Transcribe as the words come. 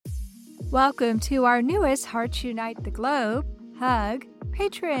Welcome to our newest Hearts Unite the Globe Hug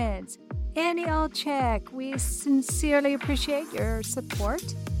patrons. Annie Olchek, we sincerely appreciate your support.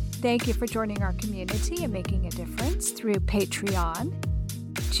 Thank you for joining our community and making a difference through Patreon.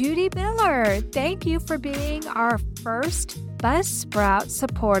 Judy Miller, thank you for being our first Buzzsprout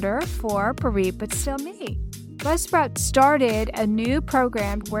supporter for Bereaved But Still Me. Buzzsprout started a new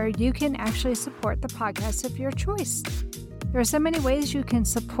program where you can actually support the podcast of your choice. There are so many ways you can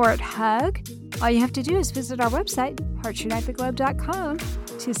support HUG. All you have to do is visit our website, heartsunitetheglobe.com,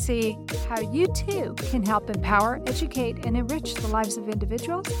 to see how you too can help empower, educate, and enrich the lives of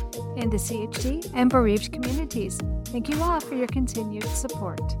individuals in the CHD and bereaved communities. Thank you all for your continued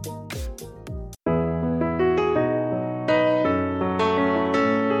support.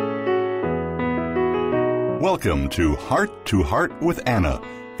 Welcome to Heart with Anna,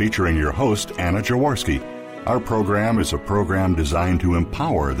 featuring your host, Anna Jaworski. Our program is a program designed to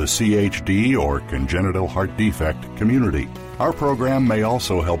empower the CHD or congenital heart defect community. Our program may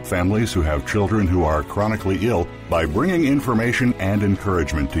also help families who have children who are chronically ill by bringing information and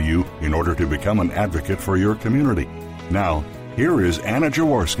encouragement to you in order to become an advocate for your community. Now, here is Anna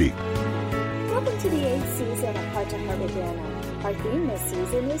Jaworski. Welcome to the 8th season of Heart to Heart with Anna. Our theme this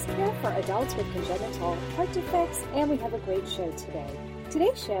season is care for adults with congenital heart defects, and we have a great show today.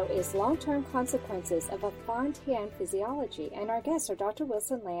 Today's show is Long-Term Consequences of a Fontan Physiology, and our guests are Dr.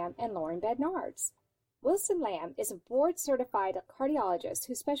 Wilson Lamb and Lauren Bednards. Wilson Lamb is a board-certified cardiologist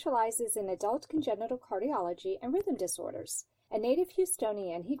who specializes in adult congenital cardiology and rhythm disorders. A native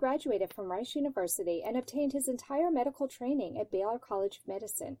Houstonian, he graduated from Rice University and obtained his entire medical training at Baylor College of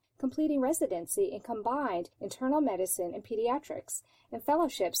Medicine, completing residency in combined internal medicine and pediatrics, and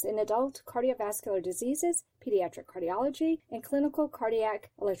fellowships in adult cardiovascular diseases, pediatric cardiology, and clinical cardiac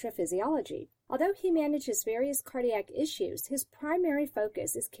electrophysiology. Although he manages various cardiac issues, his primary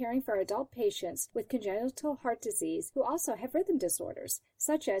focus is caring for adult patients with congenital heart disease who also have rhythm disorders,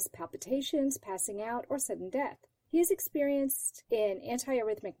 such as palpitations, passing out, or sudden death. He is experienced in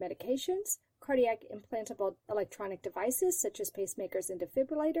antiarrhythmic medications, cardiac implantable electronic devices such as pacemakers and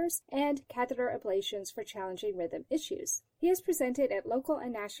defibrillators, and catheter ablations for challenging rhythm issues. He has presented at local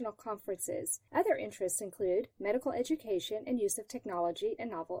and national conferences. Other interests include medical education and use of technology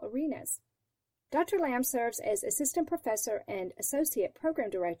in novel arenas. Dr. Lamb serves as Assistant Professor and Associate Program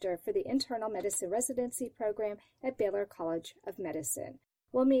Director for the Internal Medicine Residency Program at Baylor College of Medicine.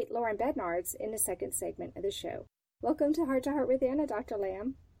 We'll meet Lauren Bednards in the second segment of the show. Welcome to Heart with Anna, Dr.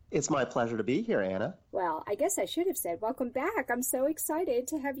 Lamb. It's my pleasure to be here, Anna. Well, I guess I should have said welcome back. I'm so excited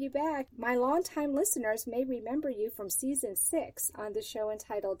to have you back. My longtime listeners may remember you from Season 6 on the show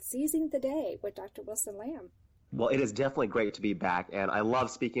entitled Seizing the Day with Dr. Wilson Lamb. Well, it is definitely great to be back, and I love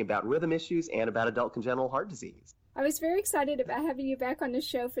speaking about rhythm issues and about adult congenital heart disease. I was very excited about having you back on the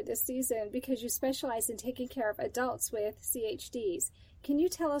show for this season because you specialize in taking care of adults with CHDs. Can you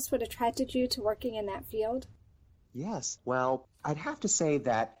tell us what attracted you to working in that field? Yes. Well, I'd have to say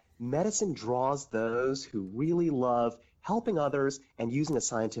that medicine draws those who really love helping others and using a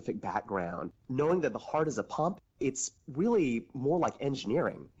scientific background. Knowing that the heart is a pump, it's really more like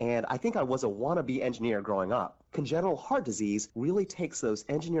engineering. And I think I was a wannabe engineer growing up. Congenital heart disease really takes those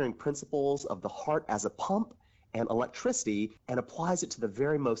engineering principles of the heart as a pump and electricity and applies it to the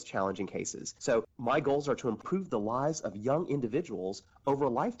very most challenging cases. So my goals are to improve the lives of young individuals over a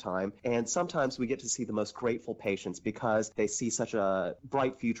lifetime, and sometimes we get to see the most grateful patients because they see such a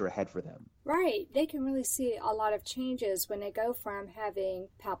bright future ahead for them. Right. They can really see a lot of changes when they go from having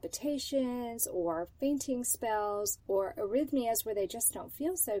palpitations or fainting spells or arrhythmias where they just don't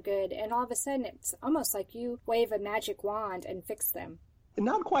feel so good, and all of a sudden it's almost like you wave a magic wand and fix them.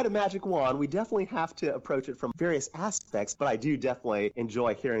 Not quite a magic wand. We definitely have to approach it from various aspects, but I do definitely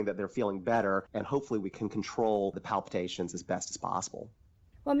enjoy hearing that they're feeling better, and hopefully we can control the palpitations as best as possible.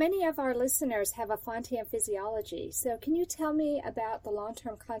 Well, many of our listeners have a Fontan physiology, so can you tell me about the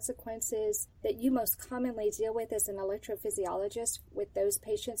long-term consequences that you most commonly deal with as an electrophysiologist with those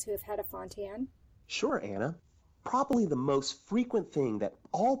patients who have had a Fontan? Sure, Anna. Probably the most frequent thing that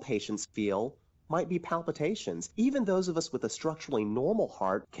all patients feel might be palpitations. Even those of us with a structurally normal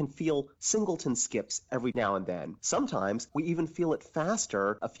heart can feel singleton skips every now and then. Sometimes we even feel it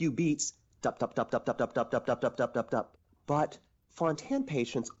faster, a few beats, dup, dup, dup, dup, dup, dup, dup, dup, dup, dup, dup, dup, dup. But Fontan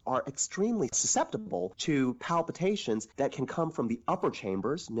patients are extremely susceptible to palpitations that can come from the upper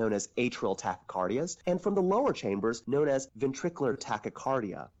chambers, known as atrial tachycardias, and from the lower chambers, known as ventricular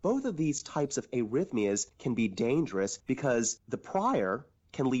tachycardia. Both of these types of arrhythmias can be dangerous because the prior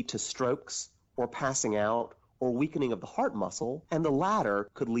can lead to strokes or passing out or weakening of the heart muscle, and the latter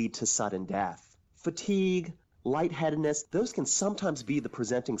could lead to sudden death. Fatigue, lightheadedness, those can sometimes be the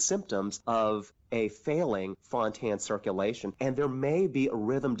presenting symptoms of a failing Fontan circulation, and there may be a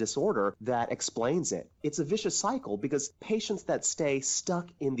rhythm disorder that explains it. It's a vicious cycle because patients that stay stuck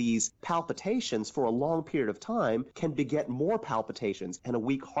in these palpitations for a long period of time can beget more palpitations and a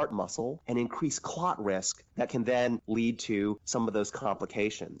weak heart muscle and increased clot risk that can then lead to some of those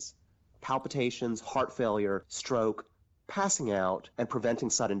complications. Palpitations, heart failure, stroke, passing out, and preventing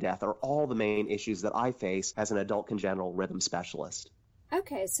sudden death are all the main issues that I face as an adult congenital rhythm specialist.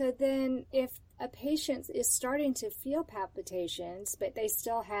 Okay, so then if a patient is starting to feel palpitations, but they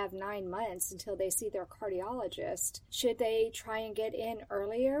still have 9 months until they see their cardiologist, should they try and get in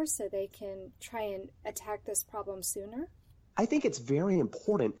earlier so they can try and attack this problem sooner? I think it's very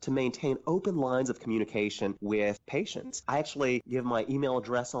important to maintain open lines of communication with patients. I actually give my email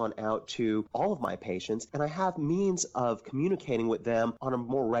address on out to all of my patients, and I have means of communicating with them on a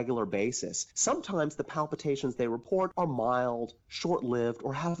more regular basis. Sometimes the palpitations they report are mild, short-lived,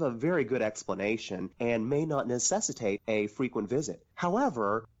 or have a very good explanation and may not necessitate a frequent visit.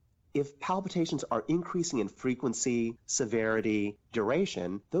 However, if palpitations are increasing in frequency, severity,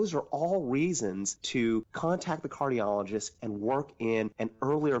 duration, those are all reasons to contact the cardiologist and work in an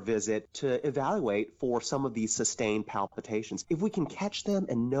earlier visit to evaluate for some of these sustained palpitations. If we can catch them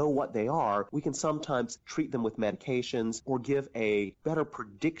and know what they are, we can sometimes treat them with medications or give a better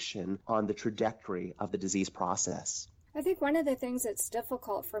prediction on the trajectory of the disease process. I think one of the things that's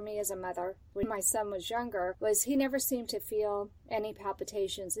difficult for me as a mother when my son was younger was he never seemed to feel any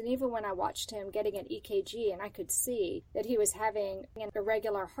palpitations. And even when I watched him getting an EKG and I could see that he was having an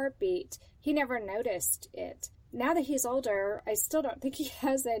irregular heartbeat, he never noticed it. Now that he's older, I still don't think he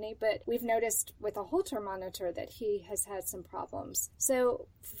has any, but we've noticed with a Holter monitor that he has had some problems. So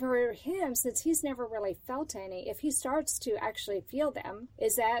for him, since he's never really felt any, if he starts to actually feel them,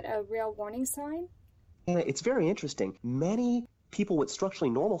 is that a real warning sign? And it's very interesting. Many people with structurally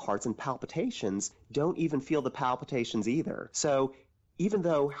normal hearts and palpitations don't even feel the palpitations either. So even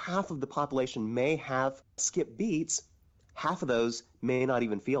though half of the population may have skip beats, half of those may not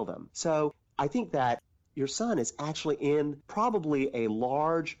even feel them. So I think that your son is actually in probably a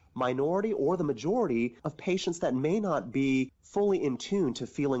large minority or the majority of patients that may not be fully in tune to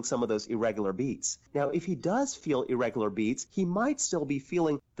feeling some of those irregular beats. Now, if he does feel irregular beats, he might still be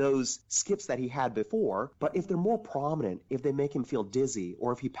feeling those skips that he had before, but if they're more prominent, if they make him feel dizzy,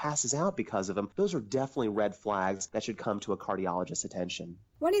 or if he passes out because of them, those are definitely red flags that should come to a cardiologist's attention.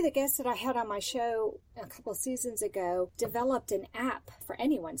 One of the guests that I had on my show a couple seasons ago developed an app for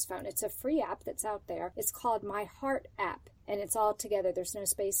anyone's phone. It's a free app that's out there. It's called My Heart app. And it's all together. There's no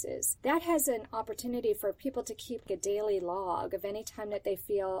spaces. That has an opportunity for people to keep a daily log of any time that they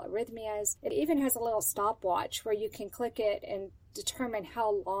feel arrhythmias. It even has a little stopwatch where you can click it and determine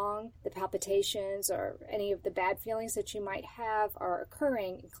how long the palpitations or any of the bad feelings that you might have are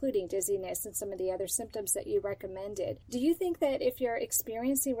occurring, including dizziness and some of the other symptoms that you recommended. Do you think that if you're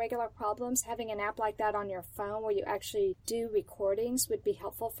experiencing regular problems, having an app like that on your phone where you actually do recordings would be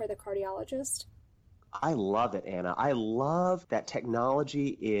helpful for the cardiologist? I love it, Anna. I love that technology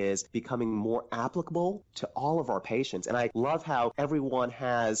is becoming more applicable to all of our patients. And I love how everyone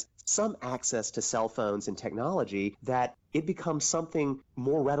has some access to cell phones and technology that it becomes something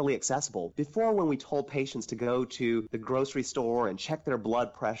more readily accessible. Before, when we told patients to go to the grocery store and check their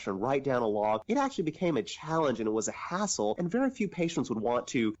blood pressure and write down a log, it actually became a challenge and it was a hassle, and very few patients would want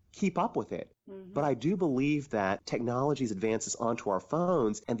to keep up with it. Mm-hmm. But I do believe that technology's advances onto our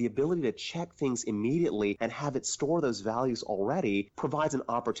phones and the ability to check things immediately and have it store those values already provides an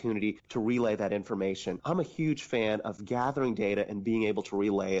opportunity to relay that information. I'm a huge fan of gathering data and being able to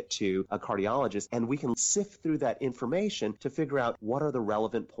relay it to a cardiologist, and we can sift through that information to figure out what are the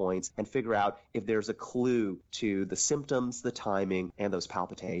relevant points and figure out if there's a clue to the symptoms, the timing, and those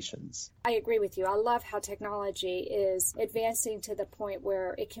palpitations. I agree with you. I love how technology is advancing to the point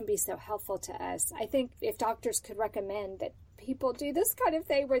where it can be so helpful to us. I think if doctors could recommend that people do this kind of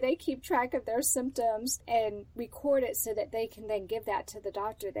thing where they keep track of their symptoms and record it so that they can then give that to the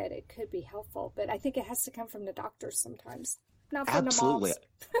doctor, that it could be helpful. But I think it has to come from the doctors sometimes, not from Absolutely. the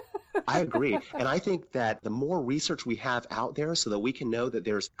moms. I agree. And I think that the more research we have out there so that we can know that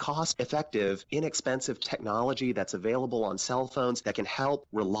there's cost-effective, inexpensive technology that's available on cell phones that can help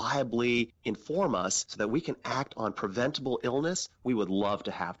reliably inform us so that we can act on preventable illness, we would love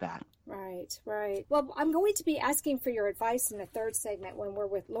to have that. Right, right. Well, I'm going to be asking for your advice in the third segment when we're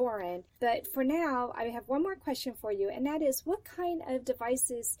with Lauren. But for now, I have one more question for you, and that is, what kind of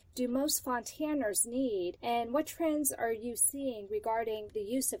devices do most Fontaners need, and what trends are you seeing regarding the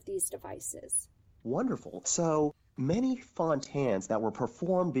use of these devices? Wonderful. So Many Fontans that were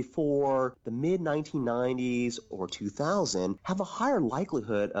performed before the mid-1990s or 2000 have a higher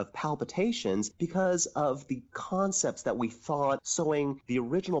likelihood of palpitations because of the concepts that we thought sewing the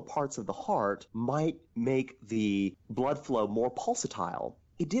original parts of the heart might make the blood flow more pulsatile.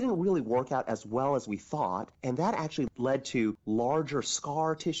 It didn't really work out as well as we thought, and that actually led to larger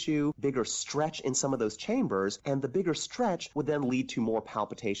scar tissue, bigger stretch in some of those chambers, and the bigger stretch would then lead to more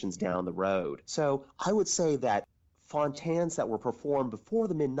palpitations down the road. So I would say that Fontans that were performed before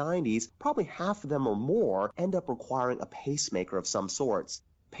the mid-90s, probably half of them or more end up requiring a pacemaker of some sorts.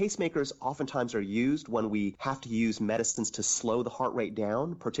 Pacemakers oftentimes are used when we have to use medicines to slow the heart rate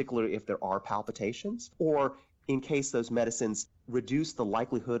down, particularly if there are palpitations, or in case those medicines reduce the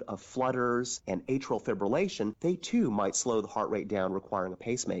likelihood of flutters and atrial fibrillation, they too might slow the heart rate down, requiring a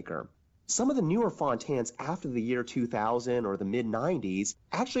pacemaker. Some of the newer Fontans after the year 2000 or the mid-90s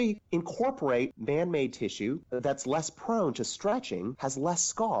actually incorporate man-made tissue that's less prone to stretching, has less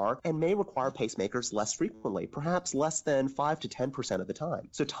scar, and may require pacemakers less frequently, perhaps less than 5 to 10% of the time.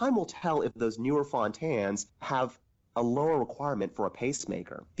 So time will tell if those newer Fontans have a lower requirement for a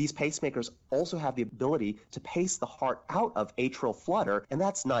pacemaker. These pacemakers also have the ability to pace the heart out of atrial flutter, and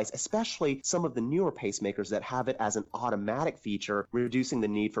that's nice, especially some of the newer pacemakers that have it as an automatic feature, reducing the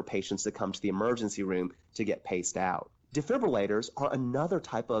need for patients to come to the emergency room to get paced out. Defibrillators are another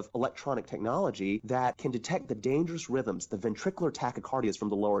type of electronic technology that can detect the dangerous rhythms, the ventricular tachycardias from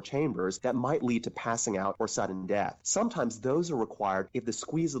the lower chambers that might lead to passing out or sudden death. Sometimes those are required if the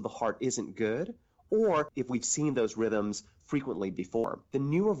squeeze of the heart isn't good, or if we've seen those rhythms frequently before. The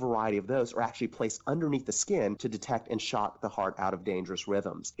newer variety of those are actually placed underneath the skin to detect and shock the heart out of dangerous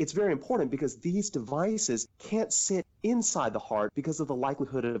rhythms. It's very important because these devices can't sit inside the heart because of the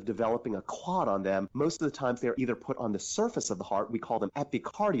likelihood of developing a clot on them. Most of the times they're either put on the surface of the heart, we call them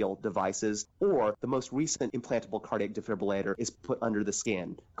epicardial devices, or the most recent implantable cardiac defibrillator is put under the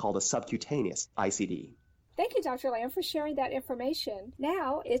skin, called a subcutaneous ICD. Thank you, Dr. Lamb, for sharing that information.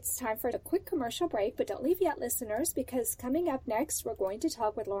 Now it's time for a quick commercial break, but don't leave yet, listeners, because coming up next, we're going to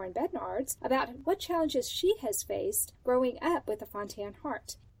talk with Lauren Bednarz about what challenges she has faced growing up with a Fontan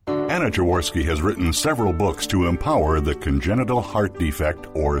heart. Anna Jaworski has written several books to empower the congenital heart defect,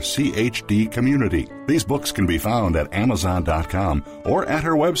 or CHD, community. These books can be found at Amazon.com or at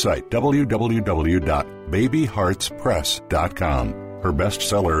her website, www.babyheartspress.com. Her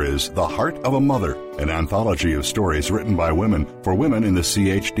bestseller is The Heart of a Mother, an anthology of stories written by women for women in the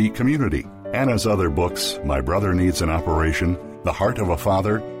CHD community. Anna's other books, My Brother Needs an Operation, The Heart of a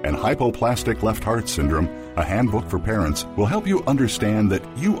Father, and Hypoplastic Left Heart Syndrome, a handbook for parents, will help you understand that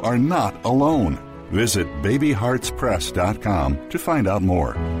you are not alone. Visit babyheartspress.com to find out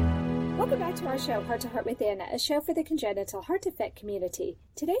more. Welcome back to our show, Heart to Heart with Anna, a show for the congenital heart defect community.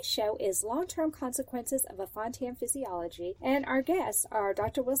 Today's show is Long-Term Consequences of a Fontan Physiology, and our guests are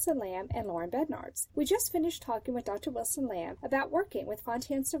Dr. Wilson Lamb and Lauren Bednarz. We just finished talking with Dr. Wilson Lamb about working with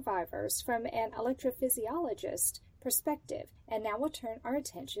Fontan survivors from an electrophysiologist perspective, and now we'll turn our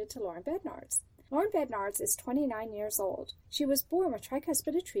attention to Lauren Bednarz. Lauren Bednarz is 29 years old. She was born with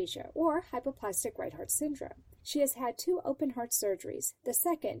tricuspid atresia, or hypoplastic right heart syndrome. She has had 2 open heart surgeries, the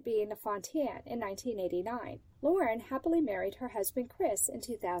second being a Fontan in 1989. Lauren happily married her husband Chris in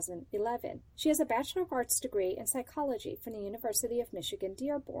 2011. She has a Bachelor of Arts degree in psychology from the University of Michigan,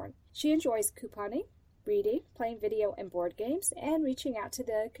 Dearborn. She enjoys couponing, reading, playing video and board games, and reaching out to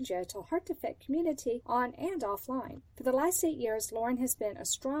the congenital heart defect community on and offline. For the last 8 years, Lauren has been a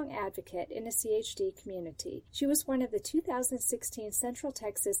strong advocate in the CHD community. She was one of the 2016 Central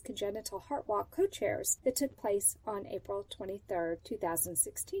Texas Congenital Heart Walk co-chairs that took place on April 23,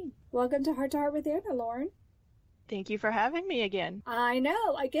 2016. Welcome to Heart with Anna, Lauren. Thank you for having me again. I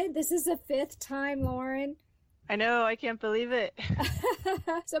know. Again, this is the 5th time, Lauren. I know, I can't believe it.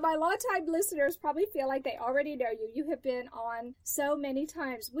 So my longtime listeners probably feel like they already know you. You have been on so many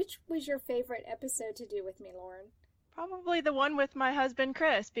times. Which was your favorite episode to do with me, Lauren? Probably the one with my husband,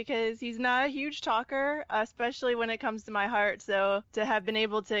 Chris, because he's not a huge talker, especially when it comes to my heart. So to have been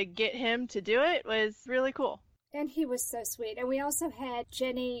able to get him to do it was really cool. And he was so sweet. And we also had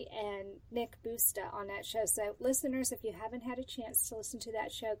Jenny and Nick Busta on that show. So listeners, if you haven't had a chance to listen to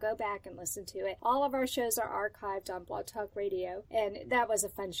that show, go back and listen to it. All of our shows are archived on Blog Talk Radio. And that was a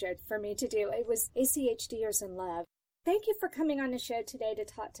fun show for me to do. It was ACHDers in Love. Thank you for coming on the show today to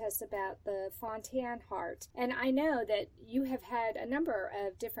talk to us about the Fontan heart. And I know that you have had a number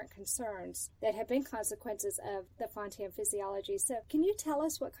of different concerns that have been consequences of the Fontan physiology. So can you tell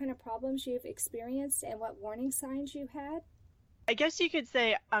us what kind of problems you've experienced and what warning signs you had? I guess you could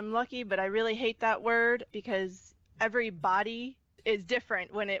say I'm lucky, but I really hate that word because every body is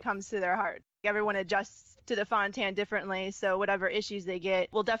different when it comes to their heart. Everyone adjusts to the Fontan differently, so whatever issues they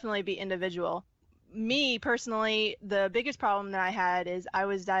get will definitely be individual. Me personally, the biggest problem that I had is I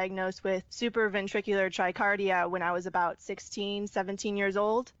was diagnosed with supraventricular tachycardia when I was about 16, 17 years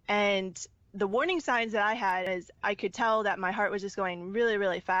old. And the warning signs that I had is I could tell that my heart was just going really,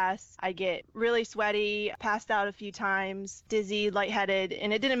 really fast. I get really sweaty, passed out a few times, dizzy, lightheaded,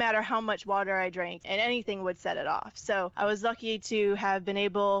 and it didn't matter how much water I drank, and anything would set it off. So I was lucky to have been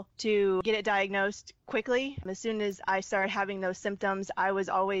able to get it diagnosed quickly. As soon as I started having those symptoms, I was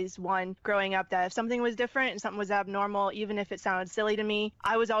always one growing up that if something was different and something was abnormal, even if it sounded silly to me,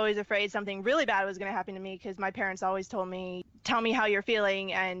 I was always afraid something really bad was going to happen to me, because my parents always told me, tell me how you're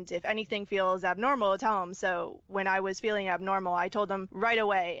feeling, and if anything feels abnormal, tell them. So when I was feeling abnormal, I told them right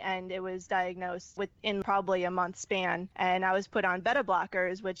away, and it was diagnosed within probably a month span. And I was put on beta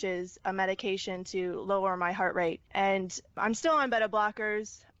blockers, which is a medication to lower my heart rate. And I'm still on beta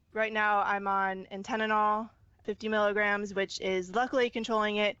blockers. Right now, I'm on Atenolol, 50 milligrams, which is luckily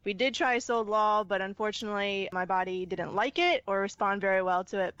controlling it. We did try Soldlol, but unfortunately, my body didn't like it or respond very well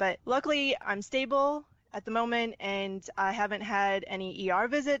to it. But luckily, I'm stable at the moment, and I haven't had any ER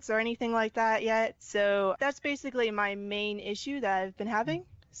visits or anything like that yet. So that's basically my main issue that I've been having.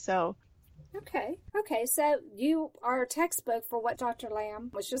 So. Okay, so you are a textbook for what Dr.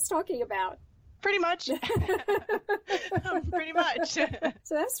 Lamb was just talking about. Pretty much. Pretty much. So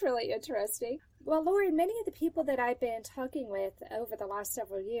that's really interesting. Well, Lori, many of the people that I've been talking with over the last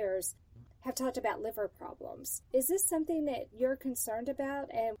several years have talked about liver problems. Is this something that you're concerned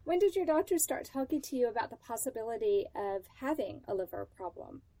about? And when did your doctor start talking to you about the possibility of having a liver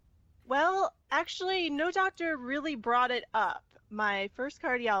problem? Well, actually, no doctor really brought it up. My first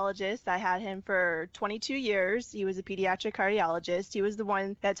cardiologist, I had him for 22 years. He was a pediatric cardiologist. He was the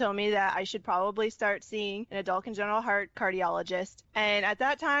one that told me that I should probably start seeing an adult congenital heart cardiologist. And at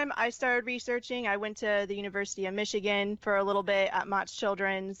that time, I started researching. I went to the University of Michigan for a little bit at Mott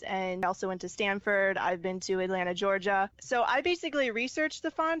Children's, and also went to Stanford. I've been to Atlanta, Georgia. So I basically researched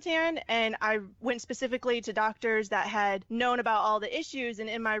the Fontan, and I went specifically to doctors that had known about all the issues. And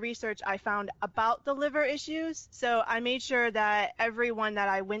in my research, I found about the liver issues. So I made sure that everyone that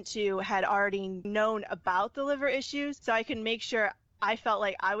I went to had already known about the liver issues, so I could make sure I felt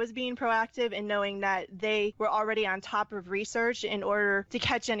like I was being proactive in knowing that they were already on top of research in order to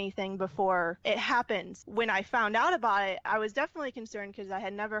catch anything before it happens. When I found out about it, I was definitely concerned because I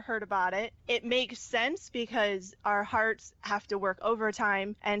had never heard about it. It makes sense because our hearts have to work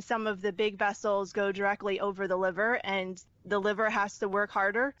overtime, and some of the big vessels go directly over the liver, and the liver has to work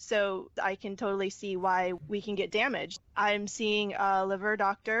harder, so I can totally see why we can get damaged. I'm seeing a liver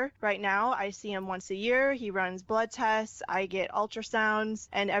doctor right now. I see him once a year. He runs blood tests. I get ultrasounds,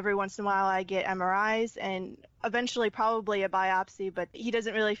 and every once in a while I get MRIs, and eventually probably a biopsy, but he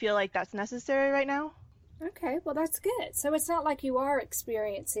doesn't really feel like that's necessary right now. Okay, well, that's good. So it's not like you are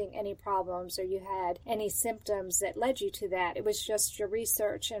experiencing any problems or you had any symptoms that led you to that. It was just your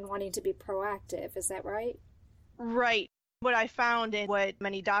research and wanting to be proactive. Is that right? Right. What I found, and what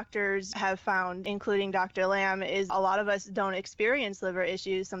many doctors have found, including Dr. Lamb, is a lot of us don't experience liver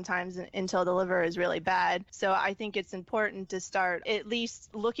issues sometimes until the liver is really bad. So I think it's important to start at least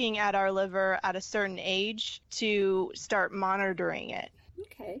looking at our liver at a certain age to start monitoring it.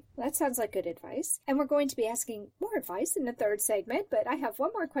 Okay, that sounds like good advice. And we're going to be asking more advice in the third segment, but I have one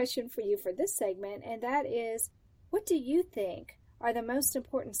more question for you for this segment, and that is, what do you think are the most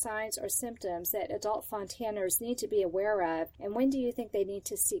important signs or symptoms that adult Fontaners need to be aware of, and when do you think they need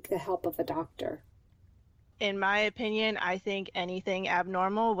to seek the help of a doctor? In my opinion, I think anything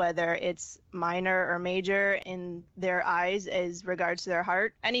abnormal, whether it's minor or major in their eyes as regards to their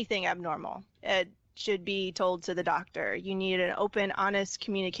heart, anything abnormal, it should be told to the doctor. You need an open, honest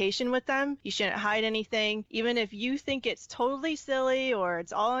communication with them. You shouldn't hide anything. Even if you think it's totally silly or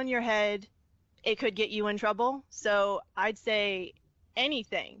it's all in your head, it could get you in trouble. So I'd say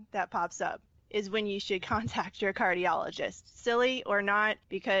anything that pops up is when you should contact your cardiologist, silly or not,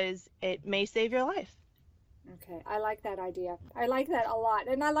 because it may save your life. Okay, I like that idea. I like that a lot.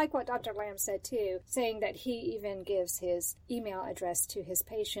 And I like what Dr. Lamb said too, saying that he even gives his email address to his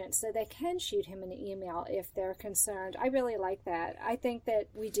patients so they can shoot him an email if they're concerned. I really like that. I think that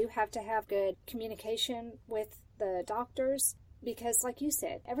we do have to have good communication with the doctors, because like you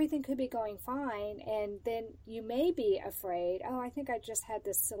said, everything could be going fine, and then you may be afraid, oh, I think I just had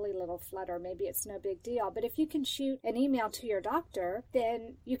this silly little flutter, maybe it's no big deal. But if you can shoot an email to your doctor,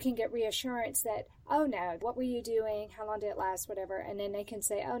 then you can get reassurance that, oh no, what were you doing, how long did it last, whatever, and then they can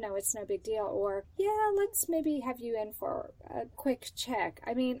say, oh no, it's no big deal, or yeah, let's maybe have you in for a quick check.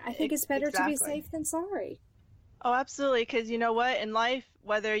 I mean, I think it's better to be safe than sorry. Oh, absolutely. Because you know what? In life,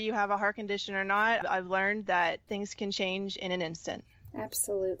 whether you have a heart condition or not, I've learned that things can change in an instant.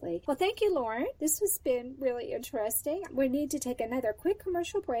 Absolutely. Well, thank you, Lauren. This has been really interesting. We need to take another quick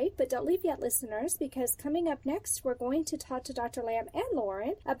commercial break, but don't leave yet, listeners, because coming up next, we're going to talk to Dr. Lamb and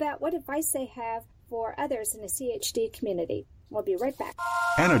Lauren about what advice they have for others in the CHD community. We'll be right back.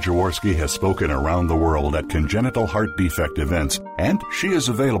 Anna Jaworski has spoken around the world at congenital heart defect events, and she is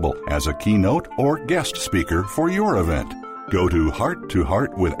available as a keynote or guest speaker for your event. Go to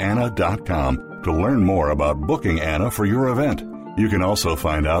hearttoheartwithanna.com to learn more about booking Anna for your event. You can also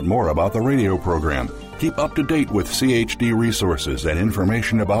find out more about the radio program, keep up to date with CHD resources and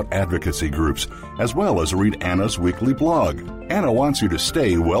information about advocacy groups, as well as read Anna's weekly blog. Anna wants you to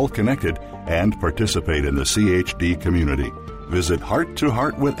stay well connected and participate in the CHD community. Visit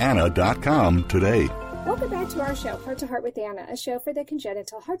hearttoheartwithanna.com today. Welcome back to our show, Heart to Heart with Anna, a show for the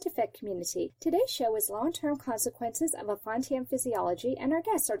congenital heart defect community. Today's show is Long-Term Consequences of a Fontan Physiology, and our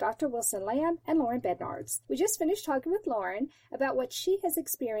guests are Dr. Wilson Lamb and Lauren Bednarz. We just finished talking with Lauren about what she has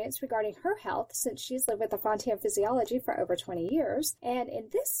experienced regarding her health since she's lived with a Fontan Physiology for over 20 years. And in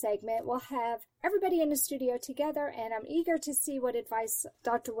this segment, we'll have everybody in the studio together, and I'm eager to see what advice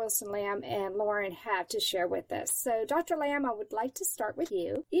Dr. Wilson Lamb and Lauren have to share with us. So, Dr. Lamb, I would like to start with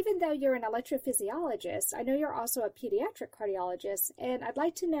you. Even though you're an electrophysiologist, I know you're also a pediatric cardiologist, and I'd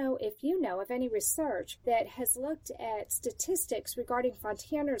like to know if you know of any research that has looked at statistics regarding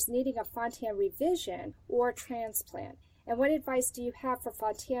Fontaners needing a Fontan revision or transplant. And what advice do you have for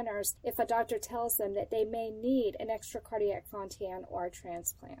Fontaners if a doctor tells them that they may need an extracardiac Fontan or a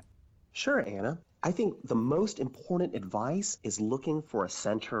transplant? Sure, Anna. I think the most important advice is looking for a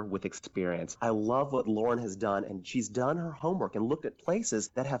center with experience. I love what Lauren has done, and she's done her homework and looked at places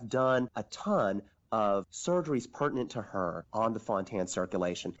that have done a ton of surgeries pertinent to her on the Fontan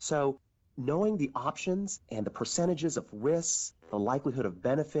circulation. So knowing the options and the percentages of risks, the likelihood of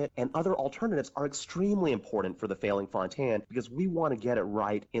benefit, and other alternatives are extremely important for the failing Fontan because we want to get it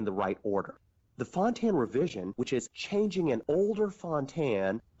right in the right order. The Fontan revision, which is changing an older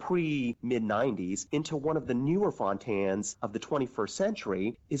Fontan pre-mid-90s into one of the newer Fontans of the 21st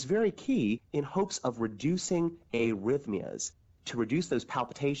century, is very key in hopes of reducing arrhythmias, to reduce those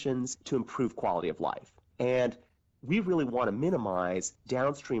palpitations, to improve quality of life. And we really want to minimize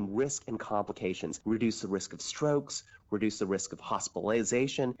downstream risk and complications, reduce the risk of strokes, reduce the risk of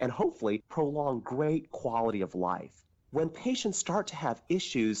hospitalization, and hopefully prolong great quality of life. When patients start to have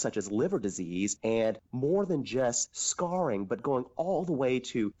issues such as liver disease and more than just scarring, but going all the way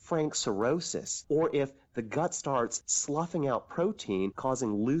to frank cirrhosis, or if the gut starts sloughing out protein,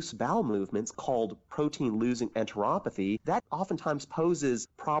 causing loose bowel movements called protein-losing enteropathy, that oftentimes poses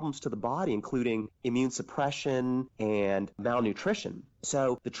problems to the body, including immune suppression and malnutrition.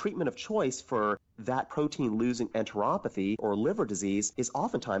 So the treatment of choice for that protein-losing enteropathy or liver disease is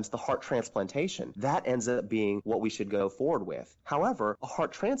oftentimes the heart transplantation. That ends up being what we should go forward with. However, a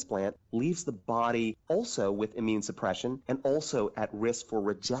heart transplant leaves the body also with immune suppression and also at risk for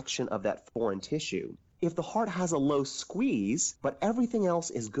rejection of that foreign tissue. If the heart has a low squeeze, but everything else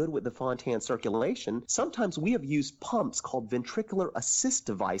is good with the Fontan circulation, sometimes we have used pumps called ventricular assist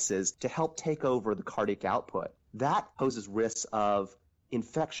devices to help take over the cardiac output. That poses risks of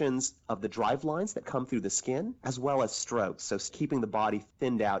infections of the drive lines that come through the skin, as well as strokes. So keeping the body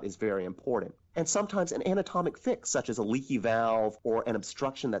thinned out is very important. And sometimes an anatomic fix, such as a leaky valve or an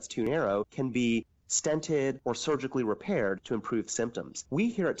obstruction that's too narrow, can be stented or surgically repaired to improve symptoms. We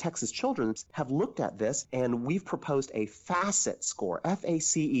here at Texas Children's have looked at this, and we've proposed a FACET score,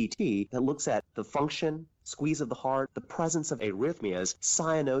 F-A-C-E-T, that looks at the function, squeeze of the heart, the presence of arrhythmias,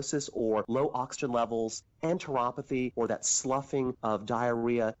 cyanosis or low oxygen levels, enteropathy or that sloughing of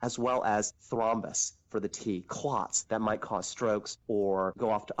diarrhea, as well as thrombus for the T, clots that might cause strokes or go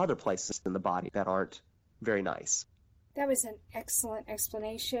off to other places in the body that aren't very nice. That was an excellent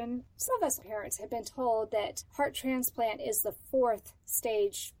explanation. Some of us parents have been told that heart transplant is the 4th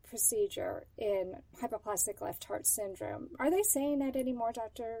stage procedure in hypoplastic left heart syndrome. Are they saying that anymore,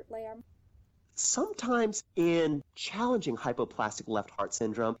 Dr. Lamb? Sometimes in challenging hypoplastic left heart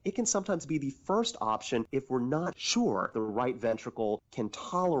syndrome, it can sometimes be the first option if we're not sure the right ventricle can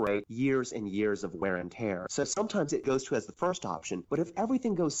tolerate years and years of wear and tear. So sometimes it goes to as the first option, but if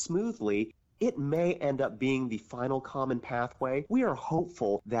everything goes smoothly, it may end up being the final common pathway. We are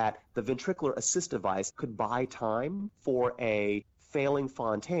hopeful that the ventricular assist device could buy time for a failing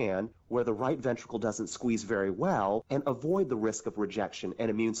Fontan where the right ventricle doesn't squeeze very well and avoid the risk of rejection and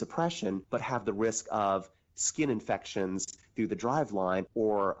immune suppression, but have the risk of skin infections through the driveline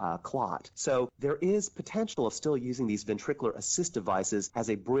or clot. So there is potential of still using these ventricular assist devices as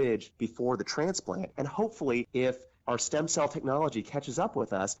a bridge before the transplant. And hopefully, if our stem cell technology catches up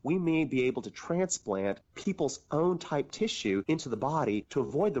with us, we may be able to transplant people's own type tissue into the body to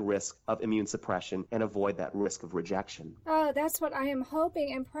avoid the risk of immune suppression and avoid that risk of rejection. Oh, that's what I am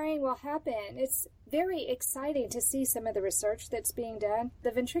hoping and praying will happen. It's very exciting to see some of the research that's being done. The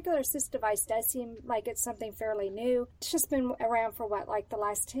ventricular assist device does seem like it's something fairly new. It's just been around for like the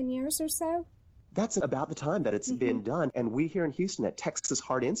last 10 years or so? That's about the time that it's been done. And we here in Houston at Texas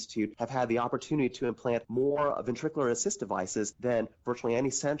Heart Institute have had the opportunity to implant more ventricular assist devices than virtually any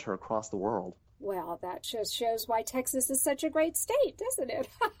center across the world. Well, that just shows why Texas is such a great state, doesn't it?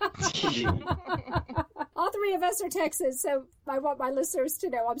 All three of us are Texans, so I want my listeners to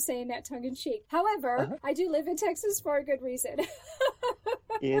know I'm saying that tongue-in-cheek. However, I do live in Texas for a good reason.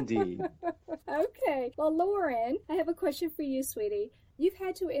 Indeed. Okay. Well, Lauren, I have a question for you, sweetie. You've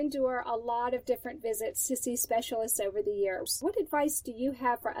had to endure a lot of different visits to see specialists over the years. What advice do you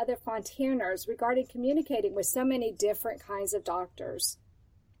have for other Fontaners regarding communicating with so many different kinds of doctors?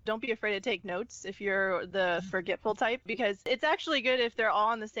 Don't be afraid to take notes if you're the forgetful type, because it's actually good if they're all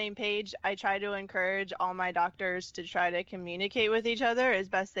on the same page. I try to encourage all my doctors to try to communicate with each other as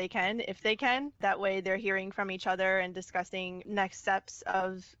best they can, if they can. That way they're hearing from each other and discussing next steps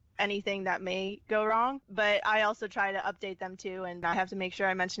of anything that may go wrong. But I also try to update them too, and I have to make sure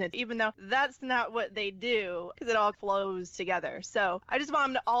I mention it, even though that's not what they do, because it all flows together. So I just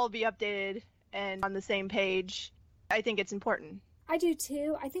want them to all be updated and on the same page. I think it's important. I do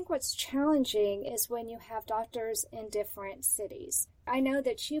too. I think what's challenging is when you have doctors in different cities. I know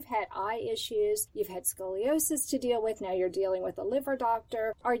that you've had eye issues, you've had scoliosis to deal with, now you're dealing with a liver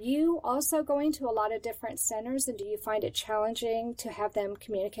doctor. Are you also going to a lot of different centers, and do you find it challenging to have them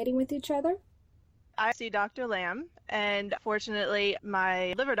communicating with each other? I see Dr. Lamb, and fortunately,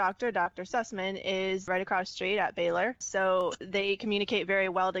 my liver doctor, Dr. Sussman, is right across the street at Baylor, so they communicate very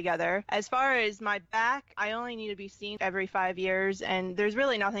well together. As far as my back, I only need to be seen every 5 years, and there's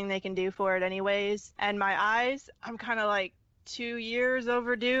really nothing they can do for it anyways. And my eyes, I'm kind of like 2 years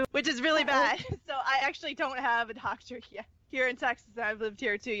overdue, which is really bad. So I actually don't have a doctor yet. Here in Texas, I've lived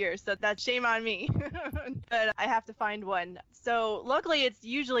here 2 years, so that's shame on me. But I have to find one. So luckily, it's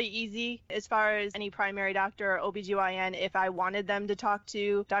usually easy as far as any primary doctor or OBGYN. If I wanted them to talk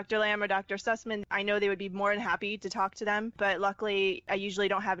to Dr. Lamb or Dr. Sussman, I know they would be more than happy to talk to them. But luckily, I usually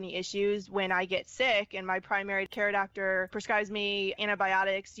don't have any issues when I get sick and my primary care doctor prescribes me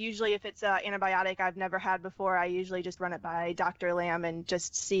antibiotics. Usually, if it's an antibiotic I've never had before, I usually just run it by Dr. Lamb and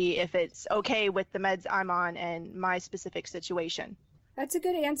just see if it's okay with the meds I'm on and my specific situation. That's a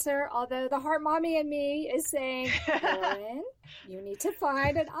good answer, although the heart mommy in me is saying, Lauren, you need to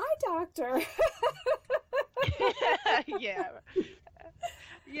find an eye doctor. Yeah,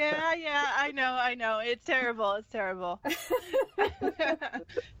 I know. It's terrible.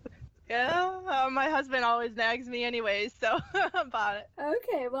 Yeah, my husband always nags me anyways, so about it.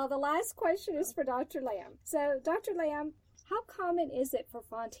 Okay, well, the last question is for Dr. Lamb. So, Dr. Lamb, how common is it for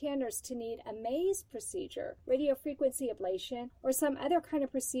Fontaners to need a maze procedure, radiofrequency ablation, or some other kind of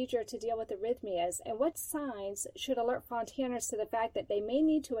procedure to deal with arrhythmias? And what signs should alert Fontaners to the fact that they may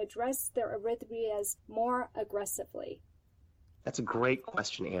need to address their arrhythmias more aggressively? That's a great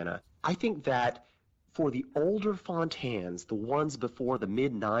question, Anna. I think that for the older Fontans, the ones before the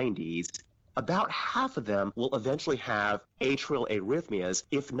mid-90s, about half of them will eventually have atrial arrhythmias,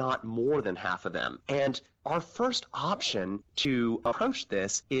 if not more than half of them. And our first option to approach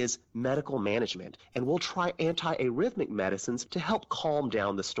this is medical management, and we'll try antiarrhythmic medicines to help calm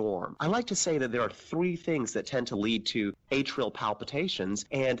down the storm. I like to say that there are three things that tend to lead to atrial palpitations,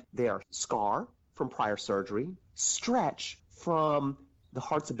 and they are scar from prior surgery, stretch from the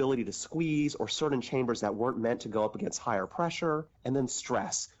heart's ability to squeeze or certain chambers that weren't meant to go up against higher pressure, and then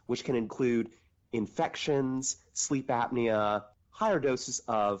stress, which can include infections, sleep apnea, higher doses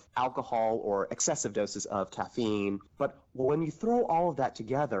of alcohol or excessive doses of caffeine. But when you throw all of that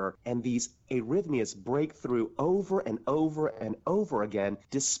together and these arrhythmias break through over and over and over again,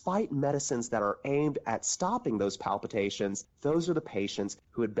 despite medicines that are aimed at stopping those palpitations, those are the patients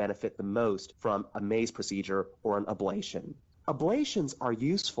who would benefit the most from a maze procedure or an ablation. Ablations are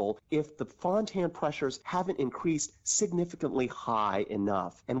useful if the Fontan pressures haven't increased significantly high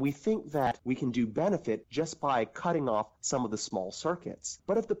enough, and we think that we can do benefit just by cutting off some of the small circuits.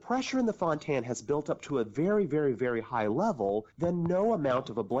 But if the pressure in the Fontan has built up to a very, very, very high level, then no amount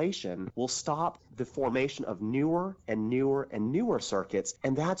of ablation will stop the formation of newer and newer and newer circuits,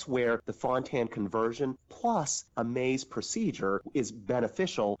 and that's where the Fontan conversion plus a maze procedure is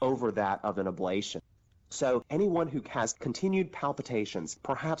beneficial over that of an ablation. So anyone who has continued palpitations,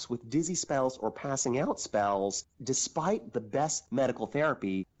 perhaps with dizzy spells or passing out spells, despite the best medical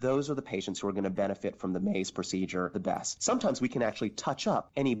therapy, those are the patients who are going to benefit from the maze procedure the best. Sometimes we can actually touch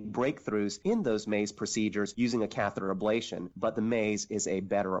up any breakthroughs in those maze procedures using a catheter ablation, but the maze is a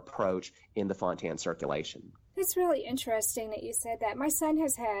better approach in the Fontan circulation. It's really interesting that you said that. My son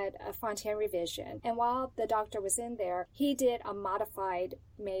has had a Fontan revision, and while the doctor was in there, he did a modified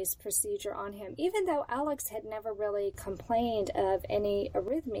maze procedure on him, even though Alex had never really complained of any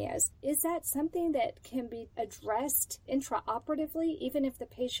arrhythmias. Is that something that can be addressed intraoperatively, even if the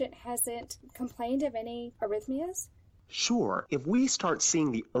patient hasn't complained of any arrhythmias? Sure. If we start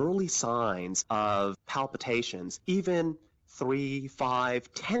seeing the early signs of palpitations, even 3,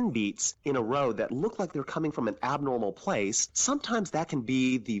 5, 10 beats in a row that look like they're coming from an abnormal place, sometimes that can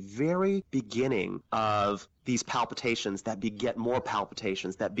be the very beginning of these palpitations that beget more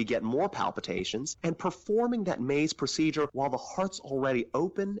palpitations, that beget more palpitations, and performing that maze procedure while the heart's already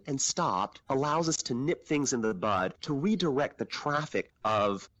open and stopped allows us to nip things in the bud, to redirect the traffic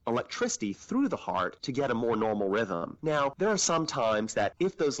of electricity through the heart to get a more normal rhythm. Now, there are some times that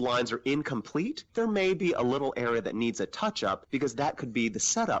if those lines are incomplete, there may be a little area that needs a touch-up because that could be the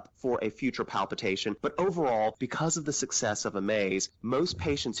setup for a future palpitation. But overall, because of the success of a maze, most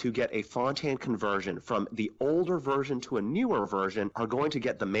patients who get a Fontan conversion from the older version to a newer version are going to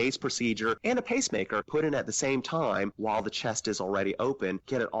get the maze procedure and a pacemaker put in at the same time while the chest is already open,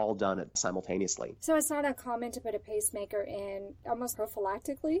 get it all done simultaneously. So it's not uncommon to put a pacemaker in almost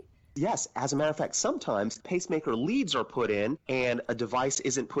prophylactically? Yes, as a matter of fact, sometimes pacemaker leads are put in and a device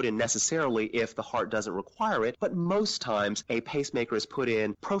isn't put in necessarily if the heart doesn't require it, but most times a pacemaker is put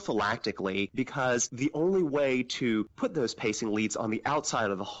in prophylactically because the only way to put those pacing leads on the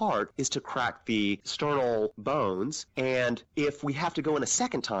outside of the heart is to crack the sternal bones, and if we have to go in a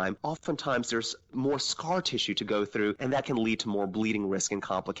second time, oftentimes there's more scar tissue to go through, and that can lead to more bleeding risk and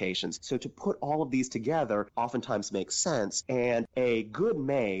complications. So to put all of these together oftentimes makes sense, and a good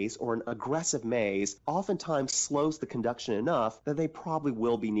maze or an aggressive maze oftentimes slows the conduction enough that they probably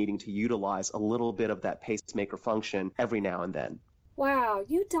will be needing to utilize a little bit of that pacemaker function every now and then. Wow,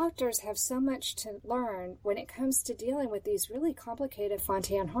 you doctors have so much to learn when it comes to dealing with these really complicated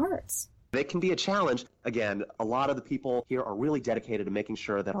Fontan hearts. It can be a challenge. Again, a lot of the people here are really dedicated to making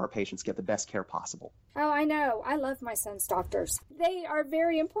sure that our patients get the best care possible. Oh, I know. I love my son's doctors. They are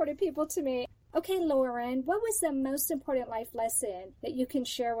very important people to me. Okay, Lauren, what was the most important life lesson that you can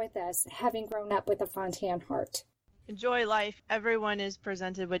share with us, having grown up with a Fontan heart? Enjoy life. Everyone is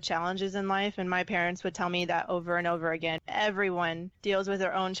presented with challenges in life, and my parents would tell me that over and over again. Everyone deals with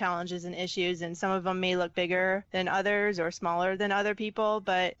their own challenges and issues, and some of them may look bigger than others or smaller than other people,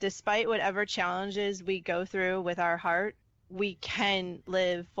 but despite whatever challenges we go through with our heart, we can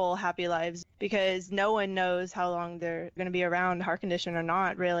live full, happy lives because no one knows how long they're going to be around, heart condition or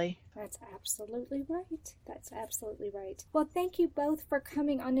not, really. That's absolutely right. That's absolutely right. Well, thank you both for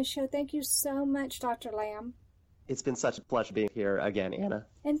coming on the show. Thank you so much, Dr. Lamb. It's been such a pleasure being here again, Anna.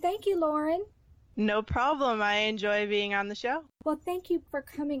 And thank you, Lauren. No problem. I enjoy being on the show. Well, thank you for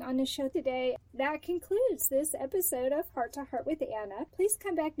coming on the show today. That concludes this episode of Heart to Heart with Anna. Please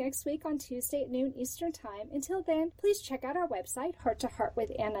come back next week on Tuesday at noon Eastern Time. Until then, please check out our website,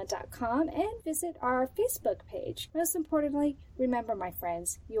 hearttoheartwithanna.com, and visit our Facebook page. Most importantly, remember, my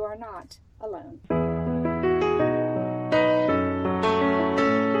friends, you are not alone.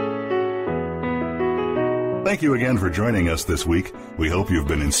 Thank you again for joining us this week. We hope you've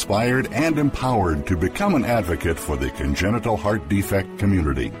been inspired and empowered to become an advocate for the congenital heart defect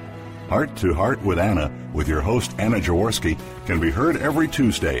community. Heart to Heart with Anna, with your host Anna Jaworski, can be heard every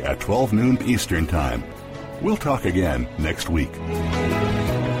Tuesday at 12 noon Eastern Time. We'll talk again next week.